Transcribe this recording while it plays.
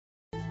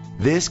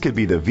This could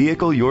be the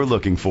vehicle you're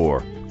looking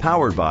for.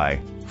 Powered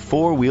by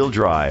four-wheel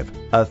drive,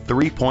 a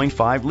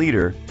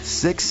 3.5-liter,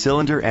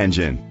 six-cylinder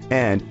engine,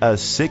 and a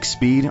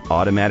six-speed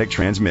automatic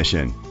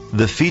transmission.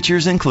 The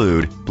features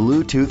include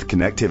Bluetooth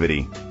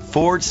connectivity,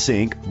 Ford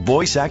Sync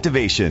voice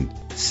activation,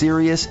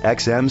 Sirius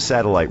XM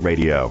satellite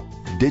radio,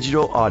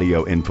 digital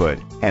audio input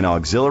and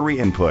auxiliary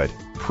input,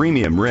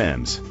 premium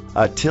rims,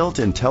 a tilt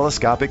and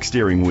telescopic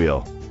steering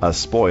wheel, a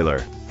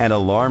spoiler, an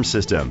alarm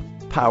system,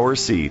 power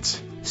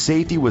seats.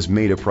 Safety was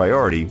made a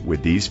priority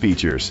with these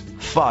features: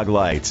 fog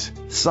lights,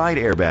 side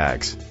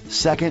airbags,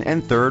 second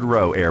and third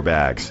row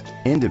airbags,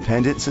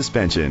 independent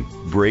suspension,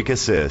 brake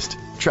assist,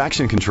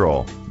 traction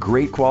control.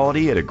 Great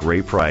quality at a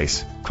great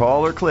price.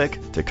 Call or click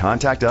to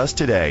contact us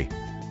today.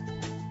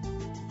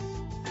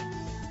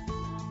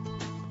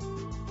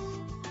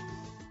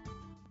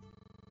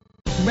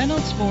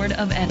 Reynolds Ford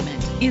of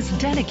Edmond is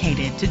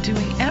dedicated to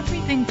doing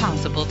everything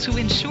possible to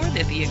ensure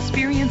that the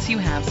experience you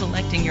have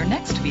selecting your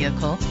next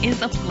vehicle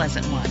is a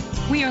pleasant one.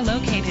 We are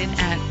located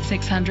at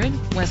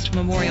 600 West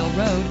Memorial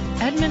Road,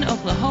 Edmond,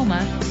 Oklahoma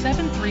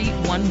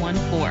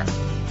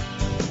 73114.